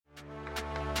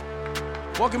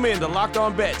Welcome in to Locked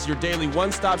On Bets, your daily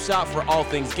one-stop shop for all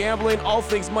things gambling, all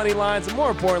things money lines, and more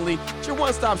importantly, it's your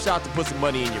one-stop shop to put some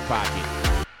money in your pocket.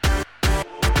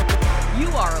 You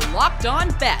are Locked On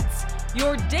Bets,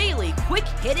 your daily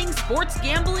quick-hitting sports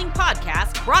gambling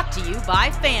podcast brought to you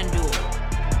by FanDuel.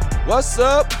 What's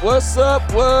up? What's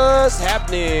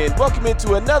happening? Welcome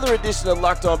into another edition of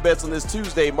Locked On Bets on this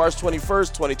Tuesday, March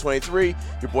 21st, 2023.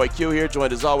 Your boy Q here,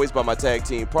 joined as always by my tag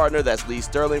team partner. That's Lee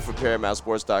Sterling from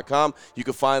ParamountSports.com. You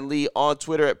can find Lee on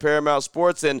Twitter at Paramount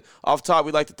Sports. And off top,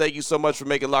 we'd like to thank you so much for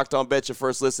making Locked On Bets your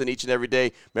first listen each and every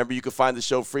day. Remember, you can find the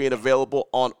show free and available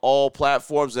on all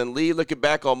platforms. And Lee, looking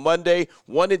back on Monday,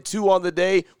 1-2 on the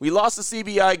day. We lost the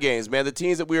CBI games, man. The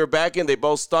teams that we were backing, they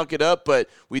both stunk it up, but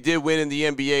we did win in the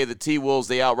NBA. The T-Wolves,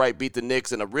 they outright beat the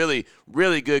Knicks in a really,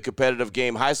 really good competitive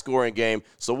game, high-scoring game.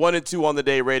 So 1-2 on the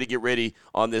day, ready to get ready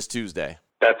on this Tuesday.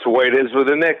 That's the way it is with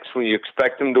the Knicks. When you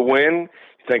expect them to win,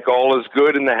 you think all is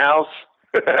good in the house.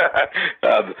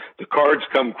 The cards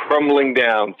come crumbling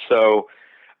down. So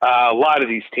a lot of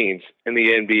these teams in the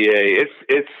NBA,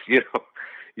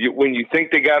 when you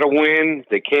think they got to win,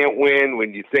 they can't win.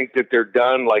 When you think that they're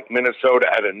done, like Minnesota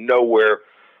out of nowhere,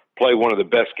 play one of the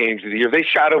best games of the year. They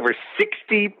shot over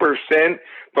 60%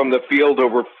 from the field,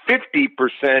 over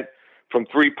 50% from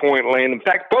three-point land. In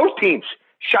fact, both teams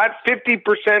shot 50%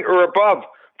 or above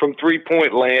from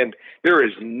three-point land. There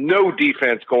is no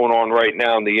defense going on right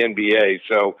now in the NBA,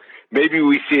 so maybe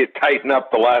we see it tighten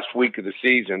up the last week of the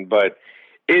season, but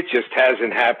it just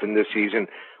hasn't happened this season.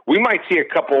 We might see a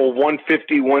couple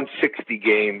 150, 160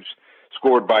 games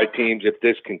scored by teams if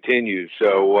this continues.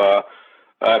 So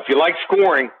if you like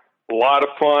scoring, a lot of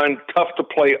fun. Tough to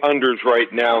play unders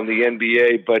right now in the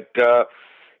NBA, but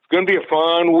it's going to be a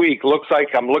fun week. Looks like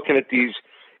I'm looking at these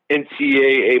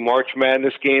NCAA March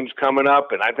Madness games coming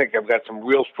up, and I think I've got some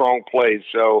real strong plays.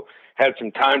 So had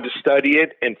some time to study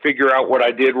it and figure out what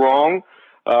I did wrong.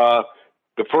 The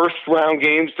first round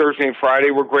games, Thursday and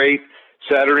Friday, were great.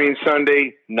 Saturday and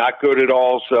Sunday, not good at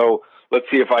all. So let's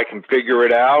see if I can figure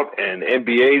it out. And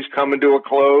NBA's coming to a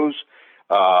close.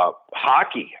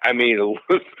 Hockey, I mean,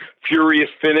 a furious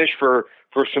finish for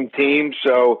some teams.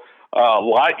 So a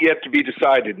lot yet to be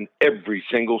decided in every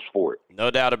single sport. No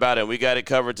doubt about it. We got it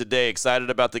covered today. Excited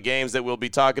about the games that we'll be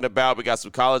talking about. We got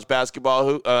some college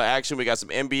basketball action. We got some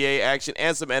NBA action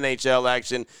and some NHL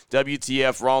action.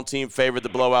 WTF, wrong team favored, the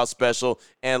blowout special,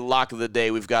 and lock of the day.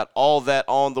 We've got all that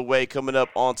on the way coming up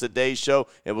on today's show,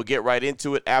 and we'll get right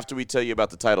into it after we tell you about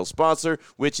the title sponsor,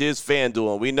 which is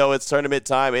FanDuel. And we know it's tournament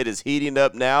time. It is heating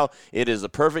up now. It is the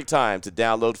perfect time to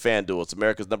download FanDuel. It's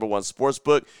America's #1 sports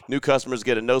book. New customers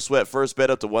get a no-sweat first bet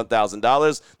up to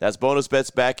 $1,000. That's bonus bets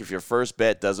back if your first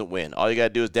bet doesn't win. All you got to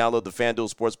do is download the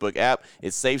FanDuel Sportsbook app.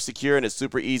 It's safe, secure, and it's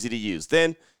super easy to use.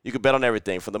 Then you can bet on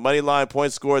everything. From the money line,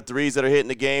 points scored, threes that are hitting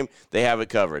the game, they have it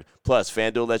covered. Plus,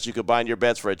 FanDuel lets you combine your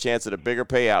bets for a chance at a bigger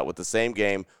payout with the same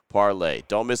game parlay.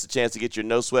 Don't miss a chance to get your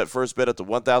no-sweat first bet up to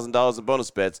 $1,000 in bonus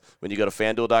bets when you go to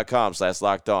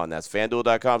FanDuel.com/lockedon. That's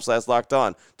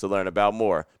FanDuel.com/lockedon to learn about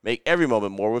more. Make every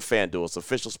moment more with FanDuel. It's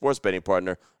official sports betting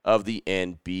partner of the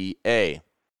NBA.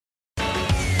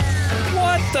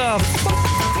 What the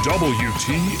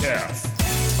WTF?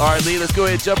 All right, Lee, let's go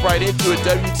ahead and jump right into it.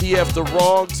 WTF, the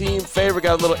wrong team favorite.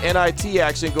 Got a little NIT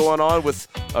action going on with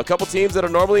a couple teams that are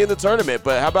normally in the tournament.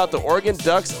 But how about the Oregon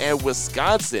Ducks and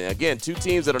Wisconsin? Again, two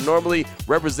teams that are normally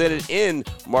represented in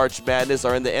March Madness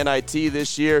are in the NIT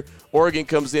this year. Oregon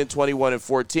comes in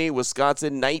 21-14,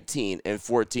 Wisconsin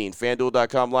 19-14.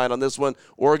 FanDuel.com line on this one.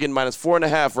 Oregon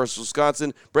 -4.5 versus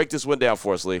Wisconsin. Break this one down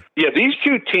for us, Lee. Yeah, these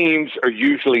two teams are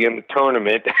usually in the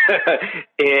tournament,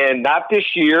 and not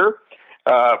this year.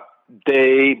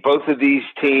 Both of these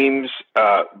teams,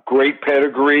 great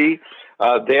pedigree.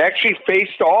 They actually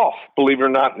faced off, believe it or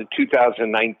not, in the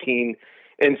 2019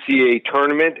 NCAA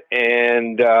tournament,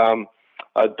 and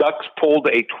Ducks pulled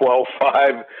a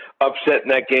 12-5 upset in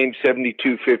that game,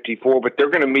 72-54, but they're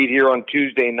going to meet here on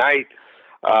Tuesday night.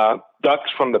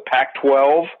 Ducks from the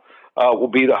Pac-12 will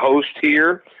be the host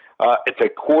here. It's a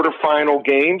quarterfinal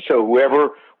game, so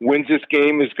whoever wins this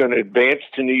game is going to advance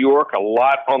to New York. A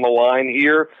lot on the line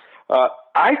here.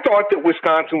 I thought that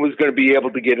Wisconsin was going to be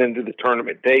able to get into the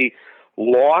tournament. They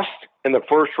lost in the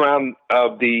first round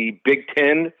of the Big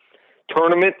Ten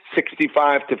tournament,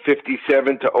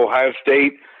 65-57 to Ohio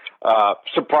State.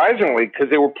 Surprisingly, because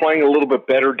they were playing a little bit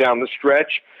better down the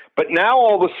stretch. But now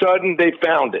all of a sudden they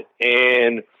found it.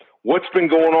 And what's been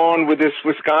going on with this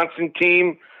Wisconsin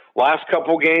team last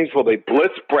couple of games? Well, they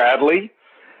blitzed Bradley,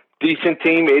 decent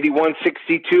team,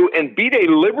 81-62, and beat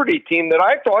a Liberty team that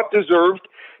I thought deserved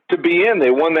to be in.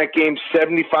 They won that game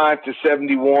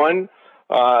 75-71.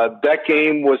 That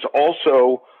game was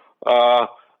also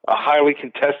highly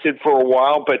contested for a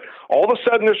while, but all of a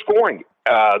sudden they're scoring.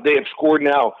 They have scored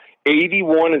now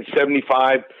 81 and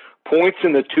 75 points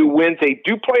in the 2 wins. They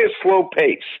do play a slow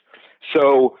pace.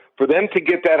 So for them to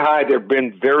get that high, they've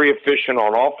been very efficient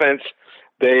on offense.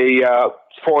 They, as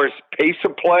far as pace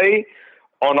of play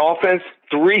on offense,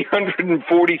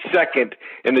 342nd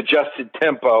in adjusted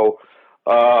tempo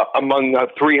among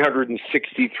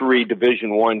 363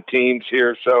 Division I teams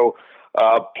here. So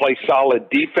play solid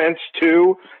defense,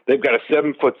 too. They've got a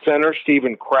 7-foot center,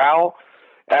 Stephen Crowell,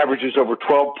 averages over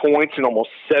 12 points and almost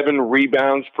 7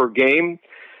 rebounds per game.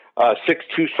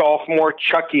 6'2" sophomore,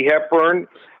 Chucky Hepburn,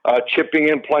 chipping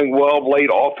in, playing well late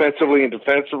offensively and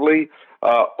defensively,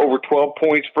 over 12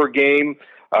 points per game.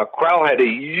 Crowell had a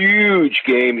huge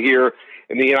game here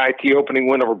in the NIT opening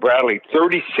win over Bradley,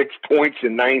 36 points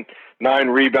and nine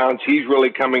rebounds. He's really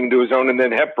coming to his own. And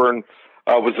then Hepburn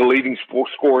was the leading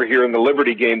scorer here in the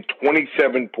Liberty game,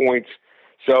 27 points.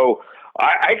 So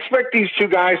I expect these 2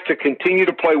 guys to continue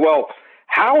to play well.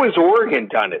 How has Oregon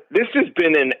done it? This has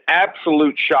been an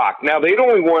absolute shock. Now, they'd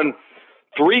only won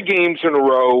 3 games in a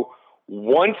row,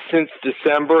 once since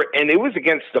December, and it was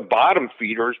against the bottom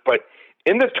feeders. But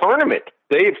in the tournament,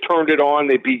 they have turned it on.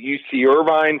 They beat UC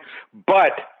Irvine,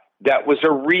 but that was a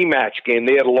rematch game.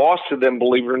 They had lost to them,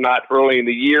 believe it or not, early in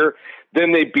the year.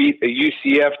 Then they beat a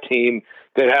UCF team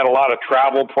that had a lot of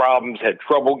travel problems, had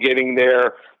trouble getting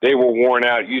there. They were worn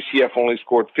out. UCF only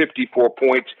scored 54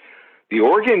 points. The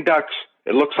Oregon Ducks,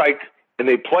 it looks like, and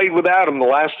they played without them, the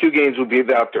last 2 games would be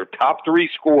without their top 3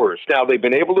 scorers. Now, they've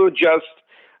been able to adjust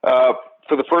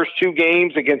for the first 2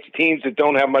 games against teams that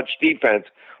don't have much defense.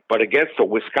 But against a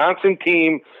Wisconsin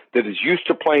team that is used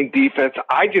to playing defense,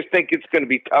 I just think it's going to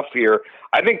be tough here.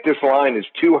 I think this line is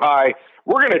too high.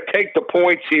 We're going to take the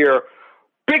points here.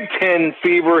 Big Ten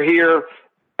fever here.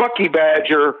 Bucky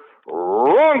Badger,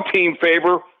 wrong team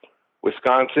favor.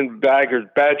 Wisconsin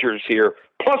Badgers here,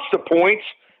 plus the points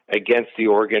against the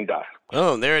Oregon Ducks.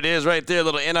 Oh, there it is right there,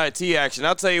 little NIT action.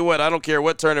 I'll tell you what, I don't care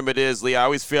what tournament it is, Lee. I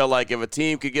always feel like if a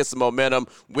team could get some momentum,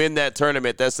 win that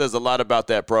tournament, that says a lot about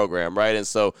that program, right? And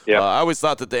so I always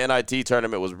thought that the NIT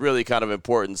tournament was really kind of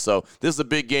important. So this is a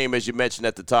big game, as you mentioned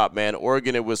at the top, man.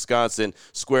 Oregon and Wisconsin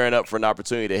squaring up for an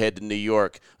opportunity to head to New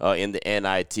York in the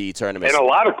NIT tournament. And a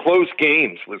lot of close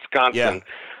games, Wisconsin,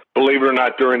 believe it or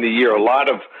not, during the year. A lot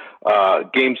of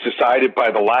games decided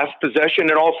by the last possession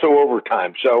and also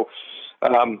overtime. So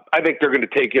I think they're going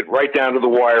to take it right down to the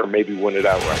wire, maybe win it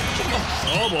outright.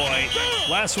 Oh, boy.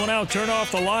 Last one out, turn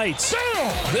off the lights.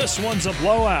 This one's a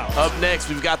blowout. Up next,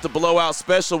 we've got the blowout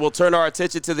special. We'll turn our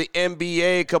attention to the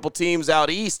NBA. A couple teams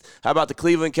out east. How about the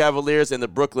Cleveland Cavaliers and the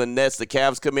Brooklyn Nets? The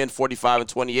Cavs come in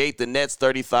 45-28. The Nets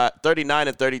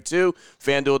 39-32.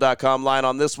 FanDuel.com line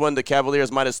on this one. The Cavaliers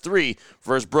 -3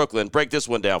 versus Brooklyn. Break this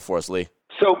one down for us, Lee.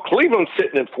 So Cleveland's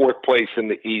sitting in 4th place in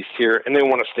the East here, and they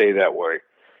want to stay that way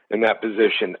in that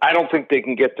position. I don't think they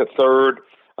can get to 3rd.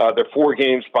 They're 4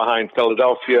 games behind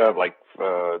Philadelphia.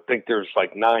 I think there's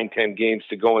 9-10 games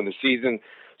to go in the season.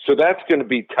 So that's going to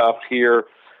be tough here.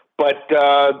 But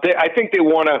I think they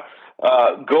want to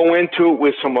go into it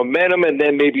with some momentum and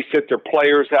then maybe sit their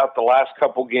players out the last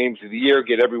couple games of the year,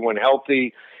 get everyone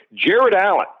healthy. Jared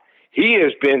Allen, he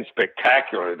has been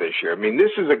spectacular this year. I mean,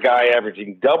 this is a guy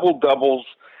averaging double-doubles,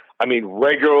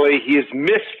 regularly. He has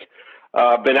missed,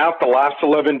 been out the last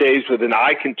 11 days with an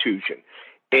eye contusion.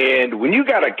 And when you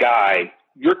got a guy,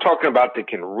 you're talking about that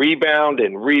can rebound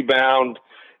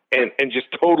and just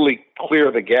totally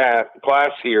clear the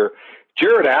glass here.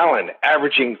 Jared Allen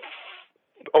averaging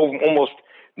almost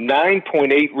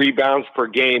 9.8 rebounds per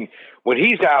game. When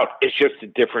he's out, it's just a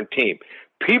different team.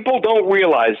 People don't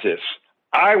realize this.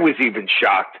 I was even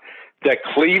shocked that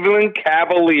Cleveland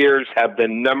Cavaliers have the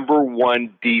 #1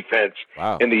 defense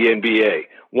in the NBA.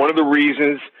 One of the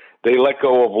reasons they let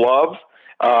go of Love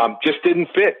just didn't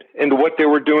fit into what they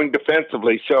were doing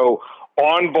defensively. So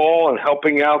on ball and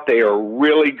helping out, they are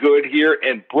really good here.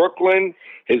 And Brooklyn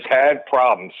has had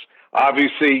problems.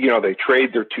 Obviously, they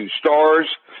trade their 2 stars.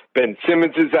 Ben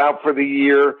Simmons is out for the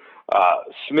year.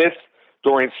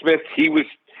 Dorian Smith,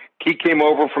 he came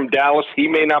over from Dallas. He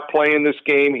may not play in this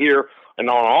game here. And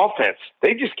on offense,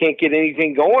 they just can't get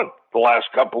anything going the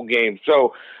last couple games.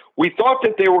 So we thought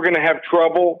that they were going to have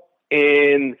trouble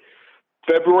in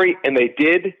February, and they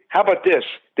did. How about this?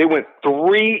 They went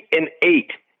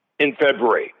 3-8 in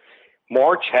February.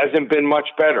 March hasn't been much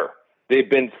better. They've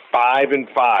been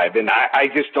 5-5, and I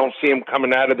just don't see them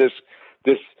coming out of this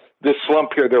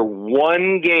slump here. They're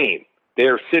 1 game.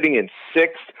 They're sitting in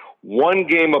 6th, 1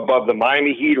 game above the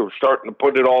Miami Heat, who are starting to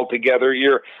put it all together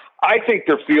here. I think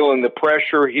they're feeling the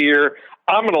pressure here.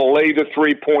 I'm going to lay the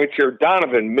 3 points here.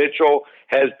 Donovan Mitchell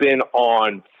has been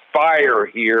on fire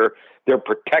here. They're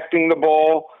protecting the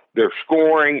ball. They're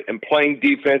scoring and playing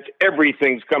defense.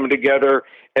 Everything's coming together,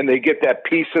 and they get that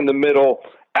piece in the middle.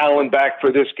 Allen back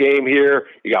for this game here.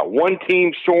 You got one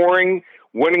team soaring,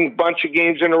 winning a bunch of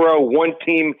games in a row, one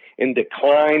team in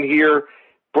decline here.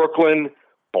 Brooklyn,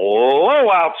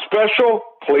 blowout special.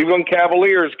 Cleveland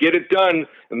Cavaliers get it done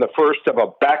in the first of a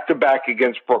back-to-back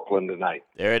against Brooklyn tonight.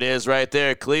 There it is right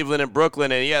there, Cleveland and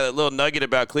Brooklyn. And, yeah, that little nugget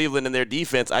about Cleveland and their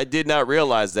defense, I did not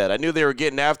realize that. I knew they were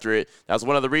getting after it. That was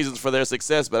one of the reasons for their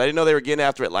success, but I didn't know they were getting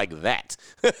after it like that.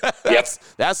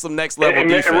 That's some next-level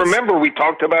defense. And remember, we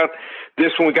talked about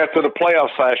this when we got to the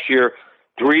playoffs last year.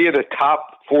 3 of the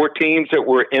top 4 teams that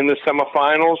were in the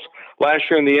semifinals last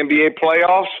year in the NBA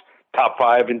playoffs, top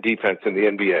 5 in defense in the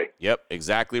NBA. Yep,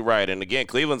 exactly right. And again,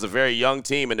 Cleveland's a very young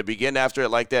team, and to begin after it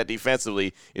like that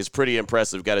defensively is pretty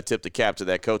impressive. Got to tip the cap to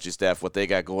that coaching staff, what they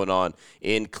got going on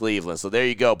in Cleveland. So there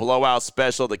you go. Blowout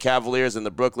special, the Cavaliers and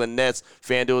the Brooklyn Nets.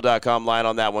 FanDuel.com line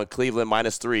on that one. Cleveland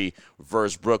 -3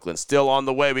 versus Brooklyn. Still on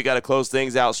the way. We got to close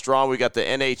things out strong. We got the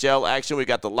NHL action. We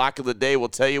got the lock of the day. We'll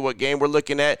tell you what game we're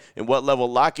looking at and what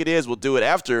level lock it is. We'll do it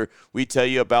after we tell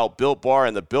you about Built Bar,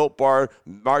 and the Built Bar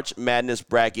March Madness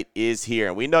bracket is here.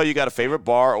 And we know you got a favorite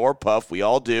bar or puff. We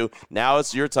all do. Now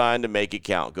it's your time to make it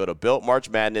count. Go to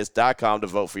BuiltMarchMadness.com to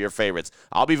vote for your favorites.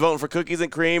 I'll be voting for cookies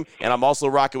and cream, and I'm also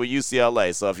rocking with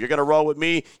UCLA. So if you're going to roll with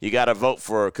me, you got to vote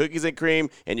for cookies and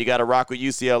cream, and you got to rock with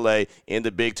UCLA in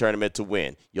the big tournament to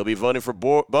win. You'll be voting for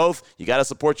both. You got to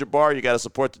support your bar. You got to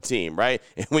support the team, right?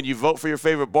 And when you vote for your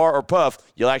favorite bar or puff,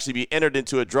 you'll actually be entered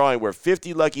into a drawing where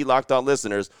 50 lucky Locked On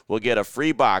listeners will get a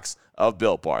free box of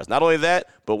Built Bars. Not only that,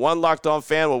 but one Locked On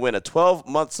fan will win a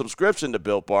 12-month subscription to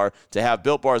Built Bar to have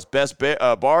Built Bar's best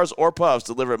bars or puffs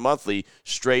delivered monthly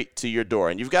straight to your door.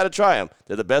 And you've got to try them.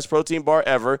 They're the best protein bar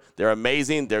ever. They're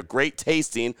amazing. They're great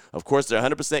tasting. Of course, they're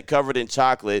 100% covered in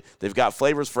chocolate. They've got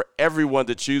flavors for everyone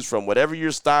to choose from, whatever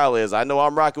your style is. I know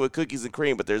I'm rocking with cookies and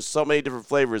cream, but there's so many different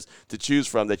flavors to choose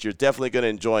from that you're definitely going to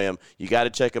enjoy them. You got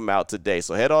to check them out today.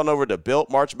 So head on over to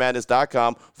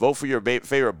BuiltMarchMadness.com, vote for your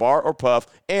favorite bar or puff,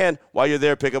 and while you're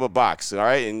there, pick up a box, all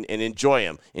right, and enjoy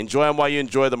them. Enjoy them while you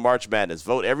enjoy the March Madness.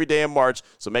 Vote every day in March,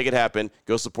 so make it happen.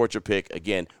 Go support your pick.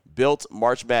 Again,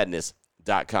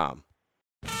 BuiltMarchMadness.com.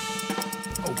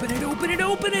 Open it, open it,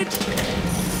 open it.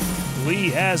 Lee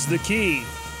has the key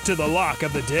to the lock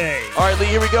of the day. All right, Lee,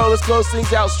 here we go. Let's close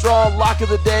things out strong. Lock of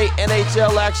the day,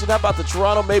 NHL action. How about the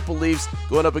Toronto Maple Leafs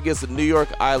going up against the New York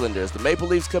Islanders? The Maple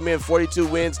Leafs come in 42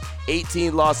 wins,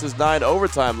 18 losses, 9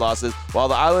 overtime losses, while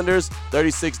the Islanders,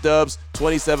 36 dubs,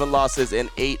 27 losses, and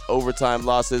 8 overtime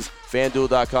losses.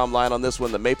 FanDuel.com line on this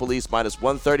one. The Maple Leafs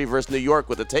 -130 versus New York,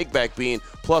 with the takeback being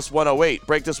 +108.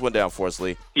 Break this one down for us,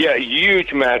 Lee. Yeah, huge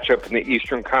matchup in the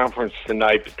Eastern Conference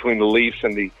tonight between the Leafs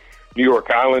and the New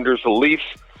York Islanders. The Leafs,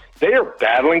 they are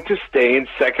battling to stay in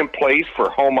second place for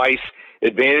home ice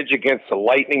advantage against the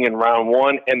Lightning in round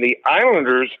 1, and the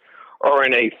Islanders are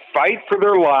in a fight for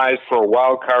their lives for a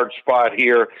wild card spot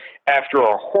here after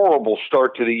a horrible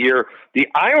start to the year. The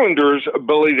Islanders'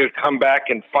 ability to come back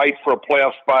and fight for a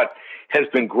playoff spot has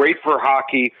been great for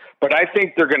hockey, but I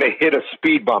think they're going to hit a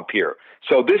speed bump here.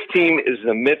 So this team is in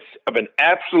the midst of an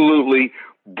absolutely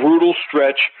brutal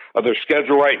stretch of their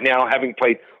schedule right now, having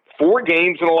played 4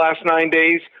 games in the last 9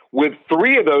 days, with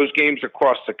 3 of those games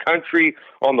across the country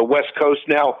on the West Coast.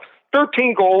 Now,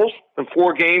 13 goals in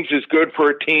 4 games is good for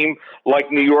a team like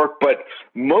New York, but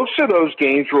most of those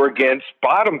games were against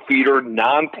bottom feeder,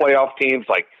 non-playoff teams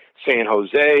like San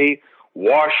Jose,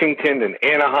 Washington, and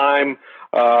Anaheim,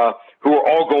 who are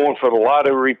all going for the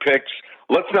lottery picks.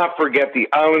 Let's not forget the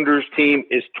Islanders team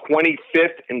is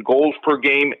 25th in goals per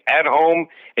game at home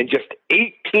and just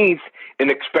 18th in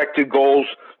expected goals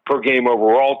per game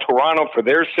overall. Toronto, for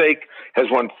their sake, has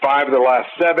won 5 of the last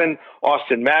 7.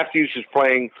 Austin Matthews is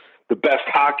playing the best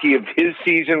hockey of his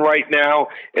season right now,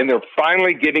 and they're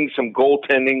finally getting some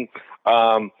goaltending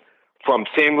from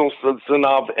Samuel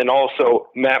Samsonov and also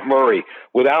Matt Murray.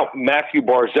 Without Matthew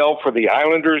Barzal for the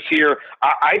Islanders here,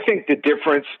 I think the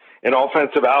difference in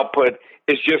offensive output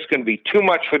is just going to be too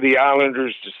much for the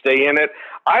Islanders to stay in it.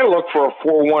 I look for a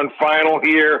 4-1 final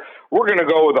here. We're going to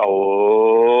go with a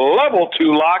level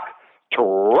 2 lock.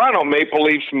 Toronto Maple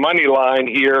Leafs money line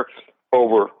here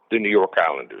over the New York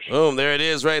Islanders. Boom, there it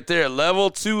is right there. Level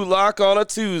 2 lock on a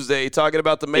Tuesday. Talking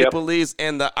about the Maple Leafs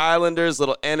and the Islanders.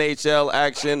 Little NHL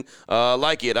action.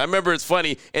 Like it. I remember it's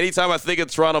funny. Anytime I think of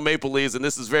Toronto Maple Leafs, and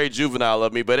this is very juvenile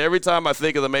of me, but every time I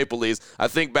think of the Maple Leafs, I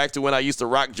think back to when I used to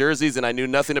rock jerseys and I knew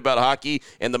nothing about hockey,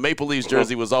 and the Maple Leafs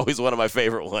jersey was always one of my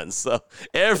favorite ones. So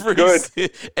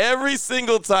every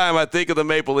single time I think of the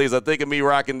Maple Leafs, I think of me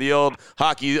rocking the old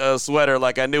hockey sweater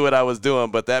like I knew what I was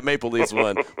doing, but that Maple Leafs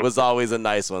one was always a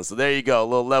nice one. So there you go, a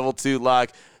little level 2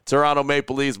 lock. Toronto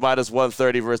Maple Leafs minus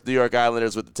 130 versus New York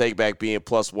Islanders with the takeback being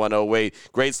plus 108.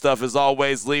 Great stuff as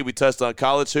always, Lee. We touched on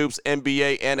college hoops,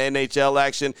 NBA, and NHL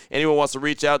action. Anyone wants to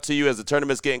reach out to you as the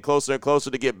tournament's getting closer and closer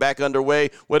to get back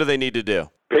underway, what do they need to do?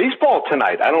 Baseball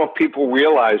tonight. I don't know if people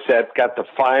realize that. Got the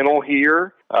final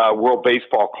here, World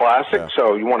Baseball Classic. Yeah.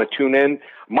 So you want to tune in.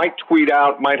 Might tweet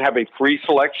out, might have a free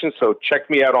selection. So check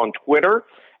me out on Twitter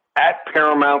at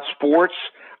Paramount Sports.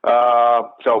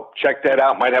 So check that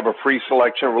out. Might have a free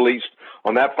selection released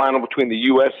on that final between the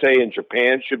USA and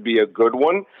Japan. Should be a good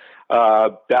one.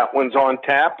 That one's on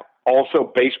tap.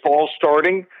 Also, baseball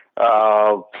starting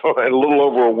for a little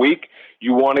over a week.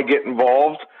 You want to get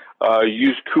involved.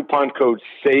 Use coupon code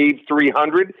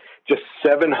SAVE300, just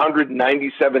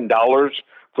 $797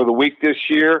 for the week this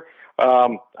year.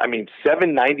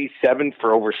 $797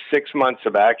 for over 6 months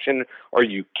of action. Are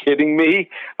you kidding me?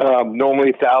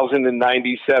 Normally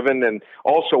 $1,097, and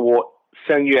also we'll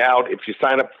send you out if you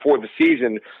sign up for the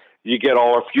season. You get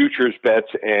all our futures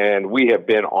bets, and we have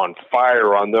been on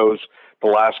fire on those the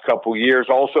last couple years.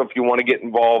 Also, if you want to get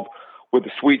involved with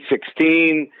the Sweet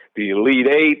 16, the Elite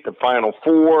 8, the Final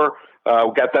 4. We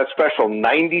got that special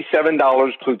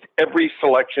 $97, includes every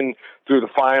selection through the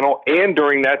final. And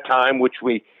during that time, which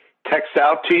we text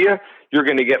out to you, you're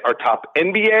going to get our top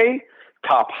NBA,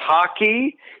 top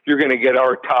hockey. You're going to get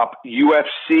our top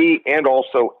UFC and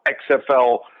also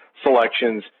XFL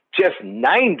selections. Just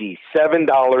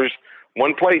 $97.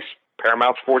 One place,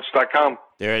 ParamountSports.com.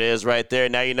 There it is right there.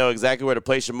 Now you know exactly where to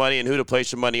place your money and who to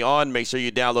place your money on. Make sure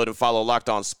you download and follow Locked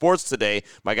On Sports today.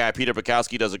 My guy Peter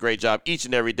Bukowski does a great job each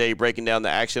and every day breaking down the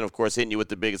action, of course, hitting you with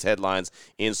the biggest headlines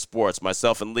in sports.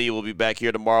 Myself and Lee will be back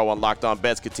here tomorrow on Locked On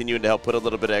Bets, continuing to help put a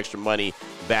little bit of extra money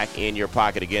back in your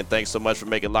pocket. Again, thanks so much for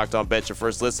making Locked On Bets your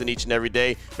first listen each and every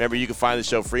day. Remember, you can find the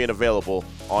show free and available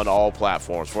on all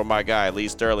platforms. For my guy, Lee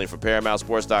Sterling from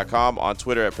ParamountSports.com, on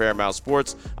Twitter at Paramount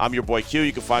Sports. I'm your boy Q.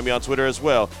 You can find me on Twitter as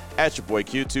well, at your boy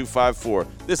Q254.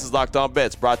 This is Locked On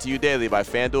Bets, brought to you daily by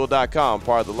FanDuel.com,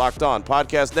 part of the Locked On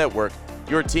Podcast Network,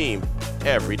 your team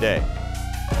every day.